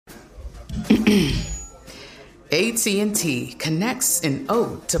AT&T connects an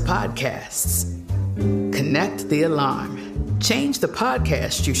ode to podcasts. Connect the alarm. Change the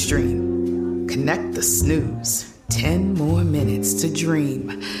podcast you stream. Connect the snooze. 10 more minutes to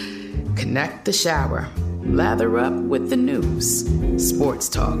dream. Connect the shower. Lather up with the news. Sports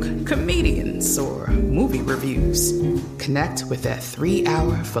talk, comedians, or movie reviews. Connect with that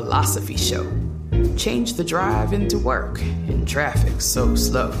 3-hour philosophy show. Change the drive into work in traffic so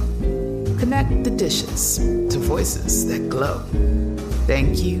slow. Connect the dishes to voices that glow.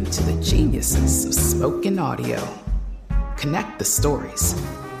 Thank you to the geniuses of spoken audio. Connect the stories.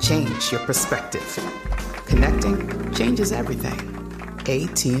 Change your perspective. Connecting changes everything.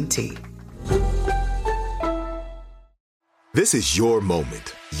 AT&T. This is your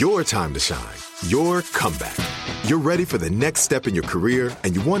moment, your time to shine, your comeback. You're ready for the next step in your career,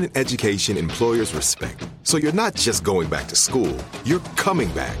 and you want an education employers respect. So you're not just going back to school, you're coming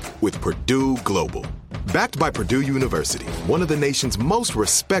back with Purdue Global. Backed by Purdue University, one of the nation's most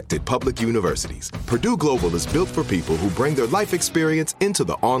respected public universities, Purdue Global is built for people who bring their life experience into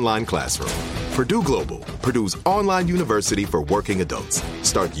the online classroom. Purdue Global, Purdue's online university for working adults.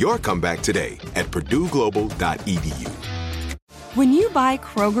 Start your comeback today at purdueglobal.edu. When you buy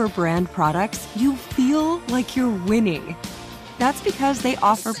Kroger brand products, you feel like you're winning. That's because they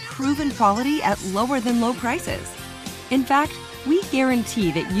offer proven quality at lower than low prices. In fact, we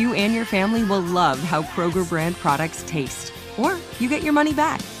guarantee that you and your family will love how Kroger brand products taste, or you get your money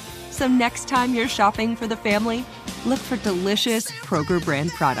back. So next time you're shopping for the family, look for delicious Kroger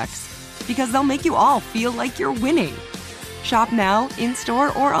brand products, because they'll make you all feel like you're winning. Shop now,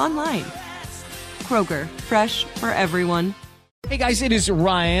 in-store, or online. Kroger, fresh for everyone. Hey guys, it is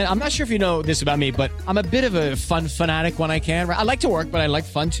Ryan. I'm not sure if you know this about me, but I'm a bit of a fun fanatic when I can. I like to work, but I like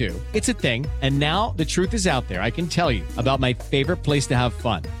fun too. It's a thing. And now the truth is out there. I can tell you about my favorite place to have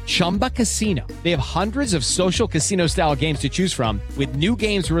fun. Chumba Casino. They have hundreds of social casino style games to choose from with new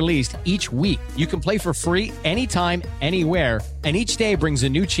games released each week. You can play for free anytime, anywhere. And each day brings a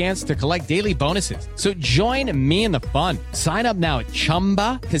new chance to collect daily bonuses. So join me in the fun. Sign up now at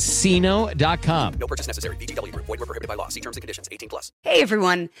ChumbaCasino.com. No purchase necessary. VGW Group. Void where prohibited by law. See terms and conditions. 18+. Hey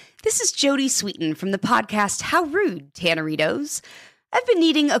everyone, this is Jody Sweeten from the podcast How Rude, Tanneritos. I've been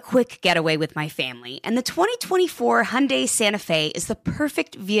needing a quick getaway with my family, and the 2024 Hyundai Santa Fe is the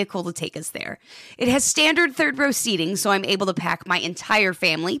perfect vehicle to take us there. It has standard third-row seating, so I'm able to pack my entire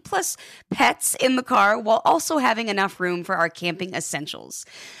family, plus pets, in the car, while also having enough room for our camping essentials.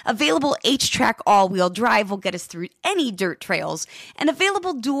 Available H-Track all-wheel drive will get us through any dirt trails, and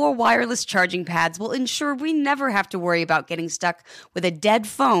available dual wireless charging pads will ensure we never have to worry about getting stuck with a dead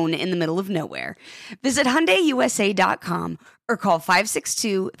phone in the middle of nowhere. Visit HyundaiUSA.com or call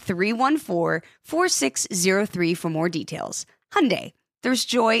 562-314-4603 for more details. Hyundai, there's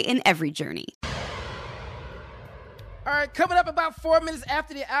joy in every journey. All right, coming up about 4 minutes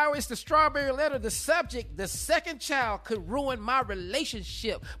after the hour, it's the Strawberry Letter. The subject, the second child could ruin my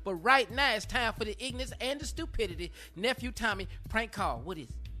relationship. But right now, it's time for the ignorance and the stupidity. Nephew Tommy, prank call. What is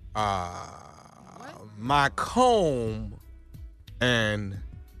it? My comb and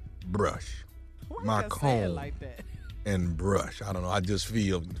brush. Why My you gotta say it comb like that? and brush. I don't know. I just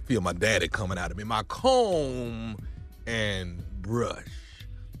feel my daddy coming out of me. My comb and brush.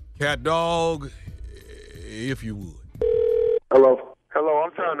 Cat dog, if you would. Hello. Hello,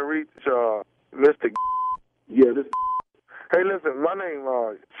 I'm trying to reach Mr. Yeah, this. Hey, listen, my name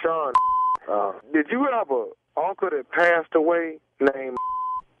Sean. Did you have an uncle that passed away named?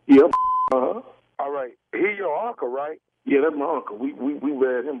 Yep. Uh-huh. All right. He your uncle, right? Yeah, that's my uncle. We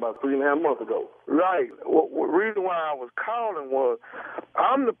read him about 3.5 months ago. Right. Well, the reason why I was calling was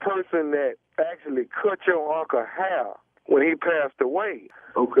I'm the person that actually cut your uncle hair when he passed away.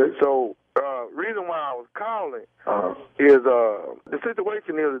 Okay. So reason why I was calling is the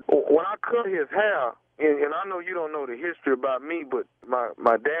situation is when I cut his hair, and I know you don't know the history about me, but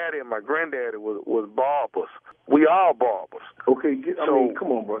my daddy and my granddaddy was barbers. We all barbers. Okay,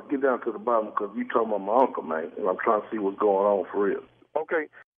 come on, bro. Get down to the bottom because you talking about my uncle, man, and I'm trying to see what's going on for real. Okay,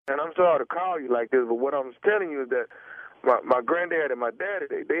 and I'm sorry to call you like this, but what I'm telling you is that my granddad and my daddy,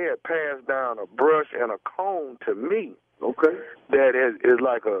 they had passed down a brush and a comb to me. Okay. That is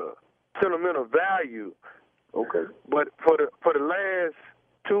like a sentimental value. Okay. But for the last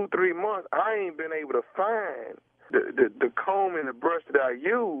 2-3 months, I ain't been able to find the comb and the brush that I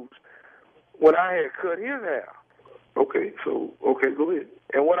used when I had cut his hair. Okay, go ahead.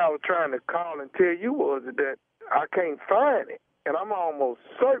 And what I was trying to call and tell you was that I can't find it, and I'm almost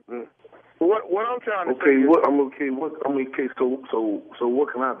certain. What I'm trying to say is, So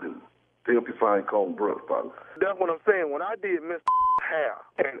what can I do to help you find comb and brush, partner? That's what I'm saying. When I did Mr. hair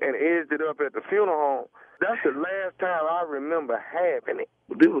and edged it up at the funeral home, That's the last time I remember having it.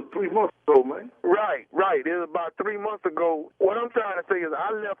 This was 3 months ago, man. Right. It was about 3 months ago. What I'm trying to say is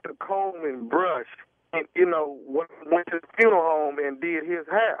I left the comb and brush and, went to the funeral home and did his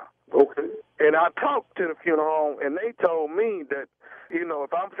hair. Okay. And I talked to the funeral home, and they told me that,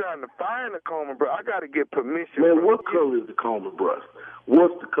 if I'm trying to find the comb and brush, I got to get permission. Man, what color is the comb and brush?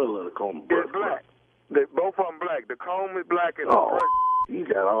 What's the color of the comb and brush? It's black. Both of them black. The comb is black and the brush. You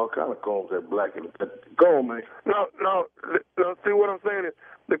got all kind of combs that black and go on, man. No. See what I'm saying is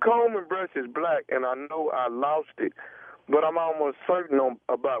the comb and brush is black, and I know I lost it, but I'm almost certain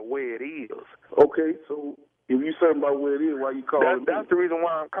about where it is. Okay, so if you certain about where it is, why you calling me? That's the reason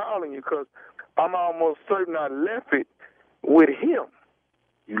why I'm calling you, because I'm almost certain I left it with him.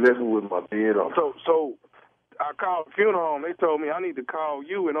 You left it with my dead uncle. So I called the funeral home. They told me I need to call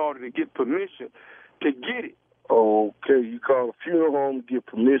you in order to get permission to get it. Okay, you call the funeral home to get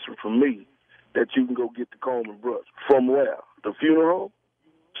permission from me that you can go get the comb and brush. From where? The funeral home?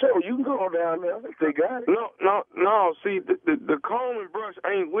 Sure, you can go down there if they got it. No. See, the comb and brush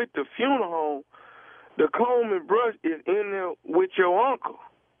ain't with the funeral home. The comb and brush is in there with your uncle.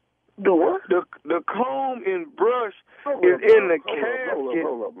 The what? The comb and brush is in the casket.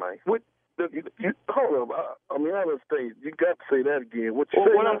 Hold up, man. With hold up. I understand. You got to say that again. What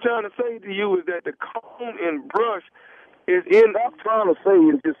I'm trying to say to you is that the comb and brush is in. I'm trying to say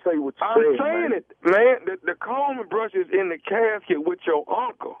and just say what you're saying. I'm saying it, man. The comb and brush is in the casket with your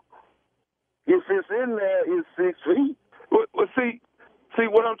uncle. If it's in there, it's 6 feet. Well, see,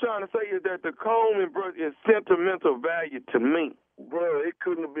 what I'm trying to say is that the comb and brush is sentimental value to me. Bro, it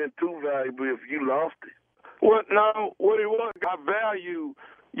couldn't have been too valuable if you lost it. Well, no, what it was, I value,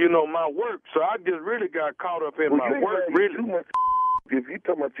 my work, so I just really got caught up in my work, really. Too much. If you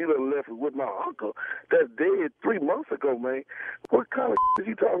talking about you done left it with my uncle, that's dead 3 months ago, man. What kind of is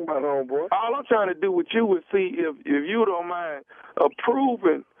you talking about, homeboy? All I'm trying to do with you is see if you don't mind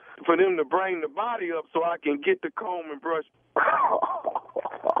approving for them to bring the body up so I can get the comb and brush.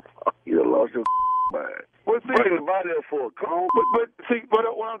 You done lost your mind. Well, see, bring the body up for a comb? But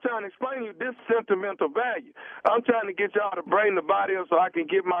what I'm trying to explain to you, this sentimental value. I'm trying to get y'all to bring the body up so I can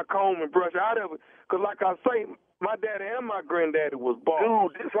get my comb and brush out of it. Because like I say, my daddy and my granddaddy was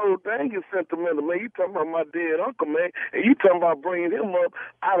bald. Dude, this whole thing is sentimental, man. You talking about my dead uncle, man, and you talking about bringing him up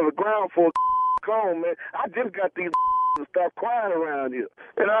out of the ground for a comb, man. I just got these to stop crying around here.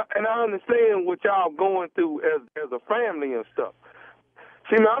 And I understand what y'all going through as a family and stuff.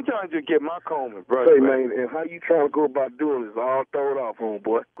 See, man, I'm trying to just get my comb and brush. Hey, man, and how you trying to go about doing this all throw it off,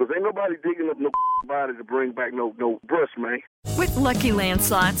 homeboy? Because ain't nobody digging up no body to bring back no brush, man. With Lucky Land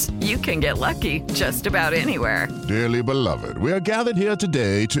Slots, you can get lucky just about anywhere. Dearly beloved, we are gathered here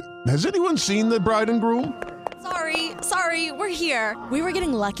today to... Has anyone seen the bride and groom? Sorry, we're here. We were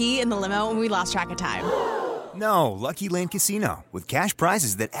getting lucky in the limo and we lost track of time. No, Lucky Land Casino, with cash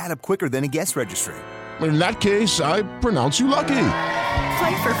prizes that add up quicker than a guest registry. In that case, I pronounce you lucky.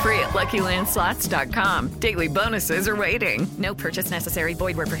 Play for free at LuckyLandSlots.com. Daily bonuses are waiting. No purchase necessary.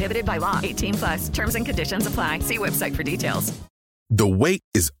 Void where prohibited by law. 18+. Terms and conditions apply. See website for details. The wait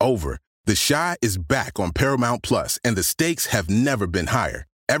is over. The Chi is back on Paramount Plus, and the stakes have never been higher.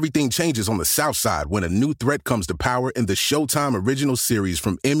 Everything changes on the South Side when a new threat comes to power in the Showtime original series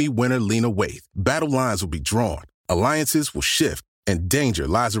from Emmy winner Lena Waithe. Battle lines will be drawn, alliances will shift, and danger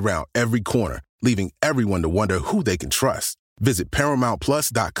lies around every corner, leaving everyone to wonder who they can trust. Visit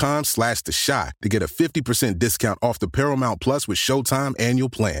ParamountPlus.com/The Chi to get a 50% discount off the Paramount Plus with Showtime annual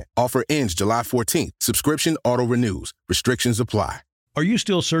plan. Offer ends July 14th. Subscription auto-renews. Restrictions apply. Are you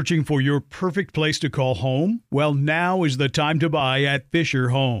still searching for your perfect place to call home? Well, now is the time to buy at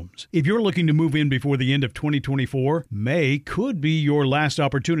Fisher Homes. If you're looking to move in before the end of 2024, May could be your last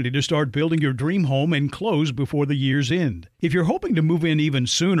opportunity to start building your dream home and close before the year's end. If you're hoping to move in even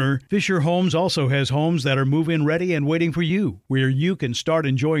sooner, Fisher Homes also has homes that are move-in ready and waiting for you, where you can start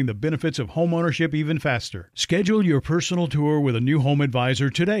enjoying the benefits of homeownership even faster. Schedule your personal tour with a new home advisor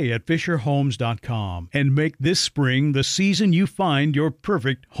today at FisherHomes.com and make this spring the season you find your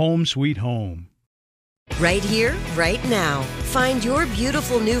perfect home sweet home. Right here, right now. Find your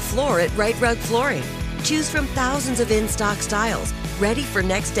beautiful new floor at Right Rug Flooring. Choose from thousands of in-stock styles, ready for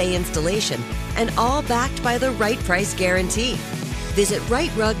next day installation, and all backed by the right price guarantee. Visit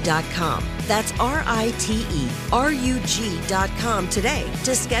rightrug.com. That's RITERUG.com today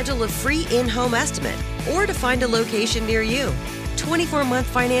to schedule a free in-home estimate or to find a location near you. 24-month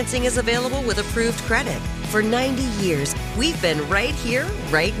financing is available with approved credit. For 90 years, we've been right here,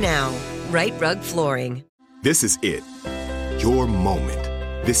 right now. Right Rug Flooring. This is it. Your moment.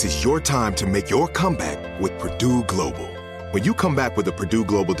 This is your time to make your comeback with Purdue Global. When you come back with a Purdue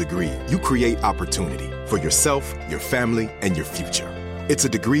Global degree, you create opportunity for yourself, your family, and your future. It's a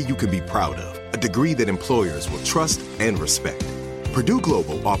degree you can be proud of, a degree that employers will trust and respect. Purdue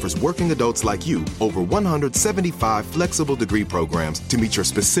Global offers working adults like you over 175 flexible degree programs to meet your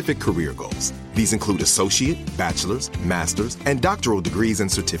specific career goals. These include associate, bachelor's, master's, and doctoral degrees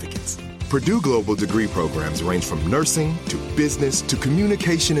and certificates. Purdue Global degree programs range from nursing to business to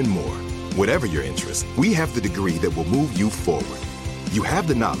communication and more. Whatever your interest, we have the degree that will move you forward. You have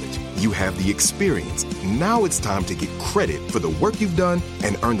the knowledge, you have the experience. Now it's time to get credit for the work you've done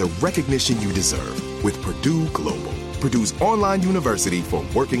and earn the recognition you deserve with Purdue Global, Purdue's online university for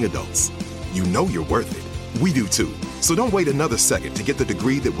working adults. You know you're worth it. We do too. So don't wait another second to get the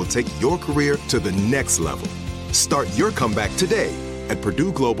degree that will take your career to the next level. Start your comeback today at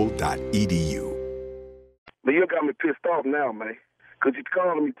purdueglobal.edu. Man, you got me pissed off now, man. Because you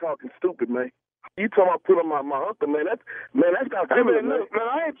calling me talking stupid, man. You talking about put on my uncle, man. That's not Hey, good, man, look, man,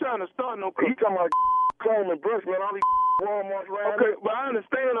 I ain't trying to start no... You talking about comb and brush, man, all these Walmarts around. Okay, but I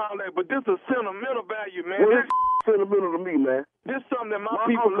understand all that, but this is sentimental value, man. Well, this sentimental to me, man. This something that my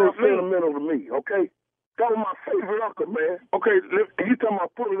people people love me. Sentimental to me, okay? That was my favorite uncle, man. Okay, you talking about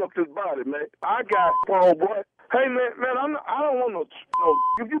pulling up this body, man. I got, oh, boy. Hey, man, I don't want no...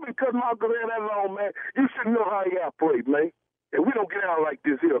 If you been cutting my uncle hair that long, man, you should know how he operates, man. And we don't get out like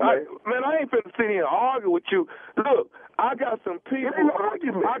this here, man. I ain't finna sit here and argue with you. Look, I got some people...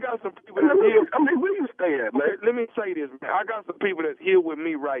 I got some people that's here... I mean, where you stay at, man? Okay, let me say this, man. I got some people that's here with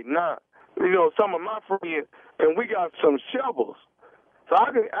me right now. You know, some of my friends, and we got some shovels. So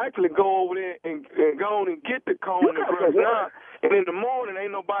I can actually go over there and go on and get the comb and brush now. And in the morning,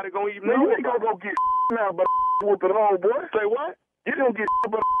 ain't nobody gonna even know. You ain't gonna go get now, but whooping home, boy. Say what? You don't get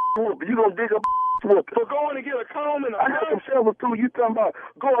but whooping. You gonna dig up whooping. For going to get a comb and a I got some shovels too. You talking about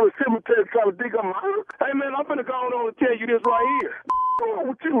going to the cemetery trying to dig up my house? Hey, man, I'm finna go on and tell you this right here. What's wrong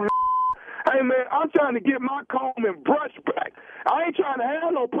with you? Hey, man, I'm trying to get my comb and brush back. I ain't trying to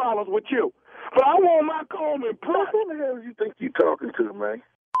have no problems with you. But I want my comb and brush. Who the hell you think you talking to, man?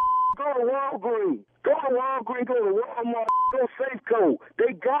 Go to Walgreens. Go to Walmart. Go Safeco.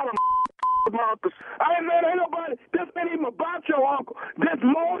 They got them. Hey, man, ain't nobody. This ain't even about your uncle. There's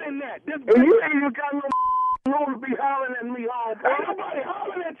more than that. And you ain't even got no room to be hollering at me all day. Ain't nobody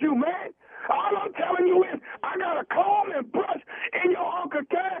hollering at you, man. All I'm telling you is I got a comb and brush in your uncle's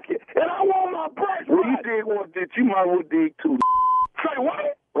casket, and I want my brush. Well, you did one that you might well dig too. Say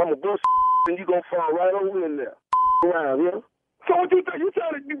what? I'm a brush and you gonna fall right over in there. Around, yeah? So what you think? You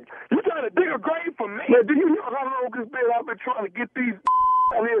trying to dig a grave for me? Man, do you know how long it's been I've been trying to get these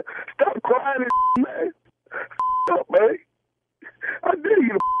out here? Stop crying, man. Stop, man. I dare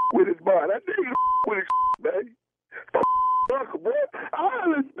you to with his body. I dare you to with his man. Stop, uncle, boy. I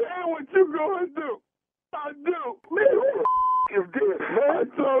understand what you're going to do. I do. Man, who the is this, man? I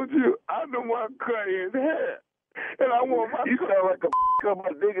told you, I don't want to cut his hair. And I want my... You sound like a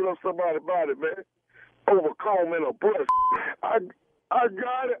about digging up somebody's body, man. Over comb and a brush. I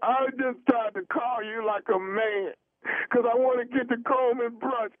got it. I just tried to call you like a man. Because I want to get the comb and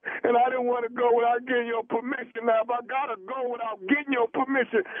brush. And I didn't want to go without getting your permission. Now, if I got to go without getting your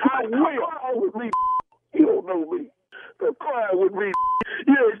permission, I will. Cry with me. You don't know me. Don't cry with me.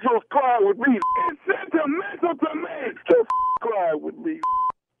 You ain't supposed to cry with me. It's sentimental to me. Just cry with me.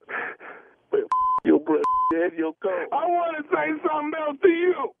 Man, your breath and your comb. I want to say something else to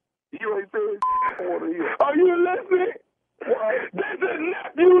you. You ain't saying I want to hear. Are you listening? What? This is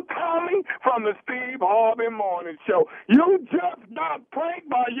nephew Tommy from the Steve Harvey Morning Show. You just got pranked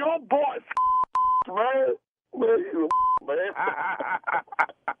by your boy, man. Man, you man.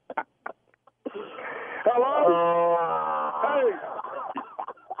 Hello? Hey.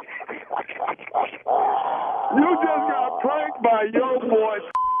 You just got pranked by your boy.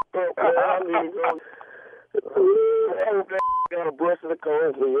 Got a brush in the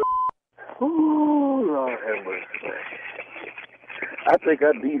car. Ooh, Lord have mercy. I think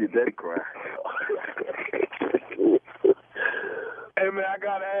I needed that cry. Hey, man, I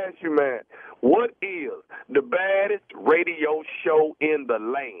got to ask you, man, what is the baddest radio show in the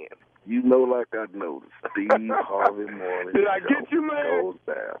land? You know like I know. The Steve Harvey Morning Did I Show get you, man? Goes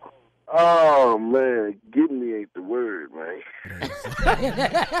down. Oh, man. Get me ain't the word, man.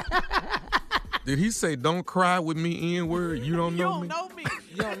 Did he say don't cry with me N-word? You don't know me?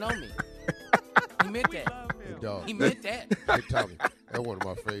 You don't know me. He meant that. Hey, dog. He meant that. Hey, Tommy, that's one of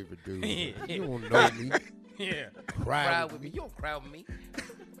my favorite dudes. You don't know me. Yeah. Cry with me. You don't cry with me.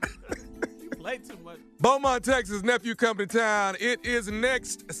 You play too much. Beaumont, Texas, nephew coming to town. It is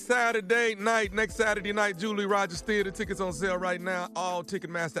next Saturday night, Julie Rogers Theater. Tickets on sale right now. All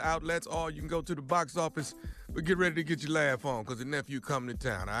Ticketmaster outlets, or you can go to the box office. But get ready to get your laugh on because the nephew coming to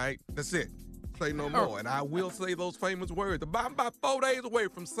town, all right? That's it. Say no more. And I will say those famous words. I'm about 4 days away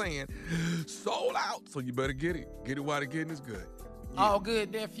from saying sold out. So you better get it. Get it while the getting is good. Yeah. All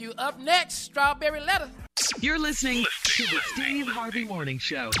good, nephew. Up next, Strawberry Letter. You're listening to the Steve Harvey Morning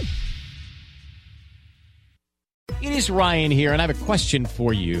Show. It is Ryan here, and I have a question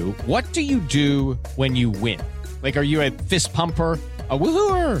for you. What do you do when you win? Like, are you a fist pumper, a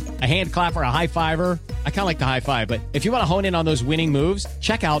woohooer, a hand clapper, a high fiver? I kind of like the high five, but if you want to hone in on those winning moves,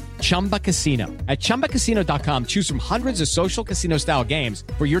 check out Chumba Casino. At ChumbaCasino.com, choose from hundreds of social casino-style games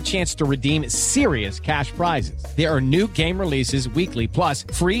for your chance to redeem serious cash prizes. There are new game releases weekly, plus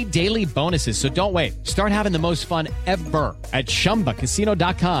free daily bonuses. So don't wait. Start having the most fun ever at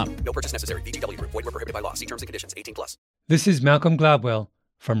ChumbaCasino.com. No purchase necessary. VGW Group. Void where prohibited by law. See terms and conditions. 18+. This is Malcolm Gladwell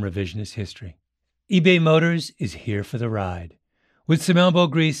from Revisionist History. eBay Motors is here for the ride. With some elbow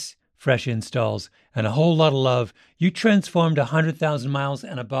grease, fresh installs, and a whole lot of love, you transformed 100,000 miles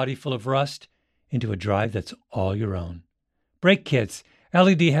and a body full of rust into a drive that's all your own. Brake kits,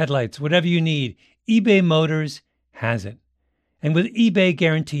 LED headlights, whatever you need, eBay Motors has it. And with eBay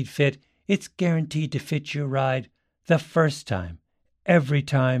Guaranteed Fit, it's guaranteed to fit your ride the first time, every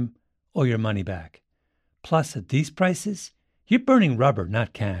time, or your money back. Plus, at these prices, you're burning rubber,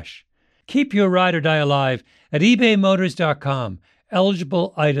 not cash. Keep your ride or die alive at ebaymotors.com.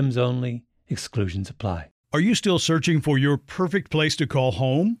 Eligible items only. Exclusions apply. Are you still searching for your perfect place to call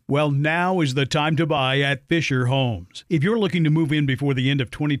home? Well, now is the time to buy at Fisher Homes. If you're looking to move in before the end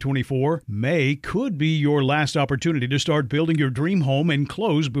of 2024, May could be your last opportunity to start building your dream home and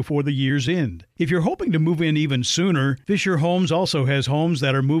close before the year's end. If you're hoping to move in even sooner, Fisher Homes also has homes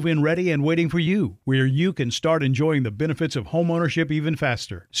that are move-in ready and waiting for you, where you can start enjoying the benefits of homeownership even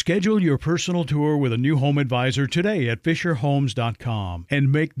faster. Schedule your personal tour with a new home advisor today at FisherHomes.com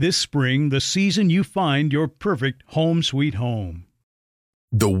and make this spring the season you find your perfect home sweet home.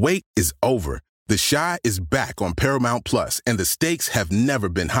 The wait is over. The Chi is back on Paramount Plus, and the stakes have never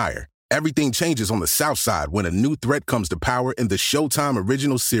been higher. Everything changes on the South Side when a new threat comes to power in the Showtime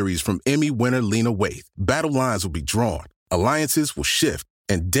original series from Emmy winner Lena Waithe. Battle lines will be drawn, alliances will shift,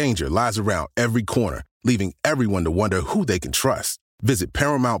 and danger lies around every corner, leaving everyone to wonder who they can trust. Visit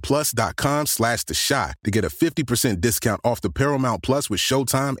ParamountPlus.com/The Chi to get a 50% discount off the Paramount Plus with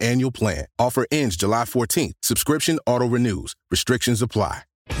Showtime annual plan. Offer ends July 14th. Subscription auto-renews. Restrictions apply.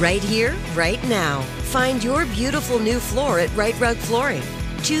 Right here, right now. Find your beautiful new floor at Right Rug Flooring.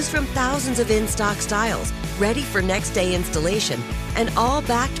 Choose from thousands of in-stock styles, ready for next day installation, and all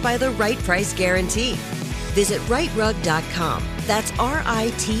backed by the right price guarantee. Visit rightrug.com. That's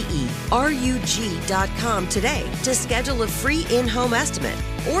RITERUG.com today to schedule a free in-home estimate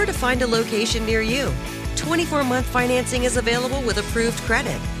or to find a location near you. 24-month financing is available with approved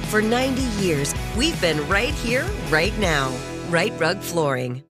credit. For 90 years, we've been right here, right now. Right Rug Flooring.